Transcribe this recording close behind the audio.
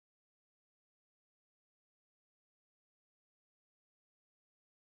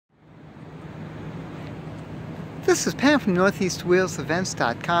This is Pam from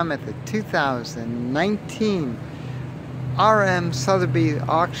NortheastWheelsEvents.com at the 2019 RM Sotheby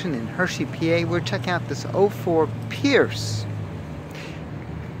auction in Hershey, PA. We're checking out this 04 Pierce.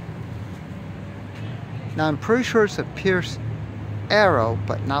 Now I'm pretty sure it's a Pierce Arrow,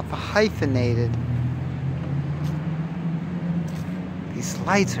 but not the hyphenated. These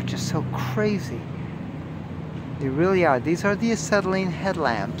lights are just so crazy. They really are. These are the acetylene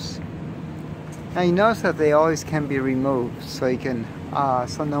headlamps. Now you notice that they always can be removed, so you can,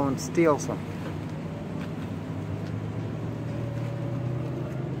 so no one steals them.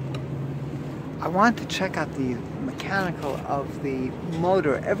 I wanted to check out the mechanical of the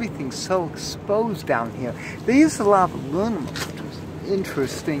motor. Everything's so exposed down here. They used a lot of aluminum, which was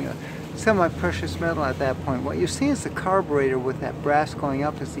interesting. Semi-precious metal at that point. What you're seeing is the carburetor with that brass going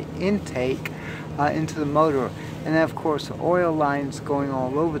up is the intake into the motor. And then of course oil lines going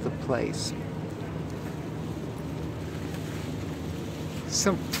all over the place.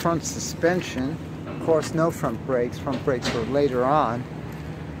 Simple front suspension. Of course no front brakes. Front brakes were later on.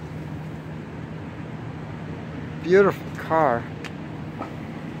 Beautiful car.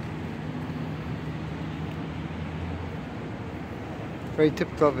 Very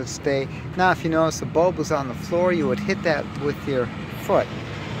typical of its day. Now if you notice the bulb was on the floor, you would hit that with your foot.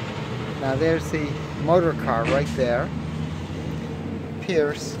 Now there's the motor car right there.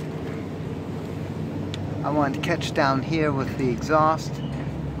 Pierce. I wanted to catch down here with the exhaust.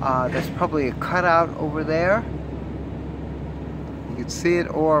 There's probably a cutout over there. You can see it,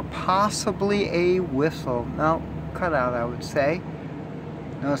 or possibly a whistle. No, cutout I would say.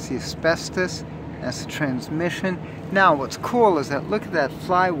 Notice the asbestos. That's the transmission. Now what's cool is that look at that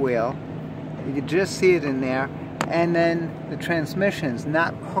flywheel. You can just see it in there. And then the transmission's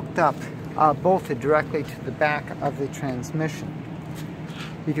not hooked up, bolted directly to the back of the transmission.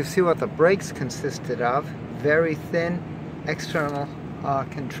 You can see what the brakes consisted of. Very thin, external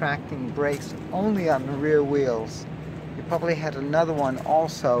contracting brakes only on the rear wheels. You probably had another one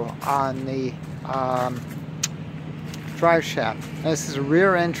also on the drive shaft. Now, this is a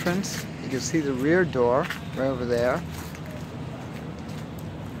rear entrance. You can see the rear door right over there.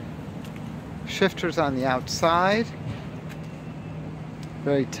 Shifters on the outside.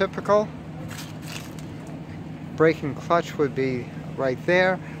 Very typical. Brake and clutch would be right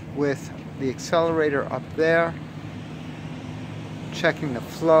there with the accelerator up there. Checking the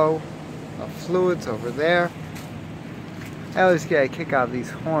flow of fluids over there. I always get a kick out of these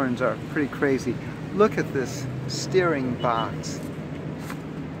horns, are pretty crazy. Look at this steering box.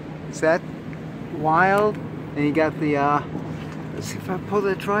 Is that wild? And you got the, let's see if I pull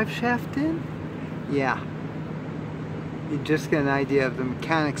the drive shaft in. Yeah. You just get an idea of the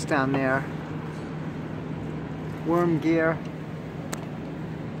mechanics down there. Worm gear.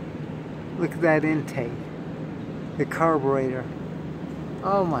 Look at that intake. The carburetor.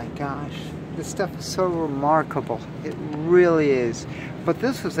 Oh my gosh. This stuff is so remarkable. It really is. But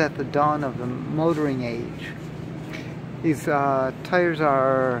this was at the dawn of the motoring age. These tires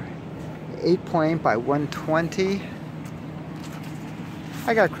are 8.8 by 120.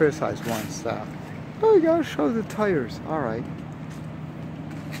 I got criticized once. Oh, you gotta show the tires. Alright.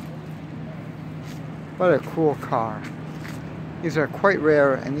 What a cool car. These are quite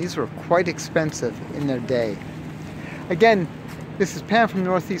rare and these were quite expensive in their day. Again, this is Pam from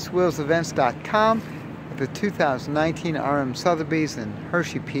NortheastWheelsEvents.com at the 2019 RM Sotheby's in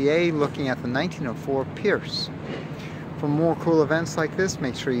Hershey, PA, looking at the 1904 Pierce. For more cool events like this,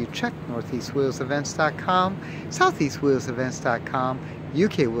 make sure you check NortheastWheelsEvents.com, SoutheastWheelsEvents.com,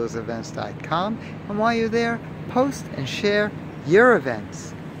 UKWheelsEvents.com, and while you're there, post and share your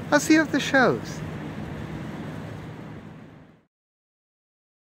events. I'll see you at the shows.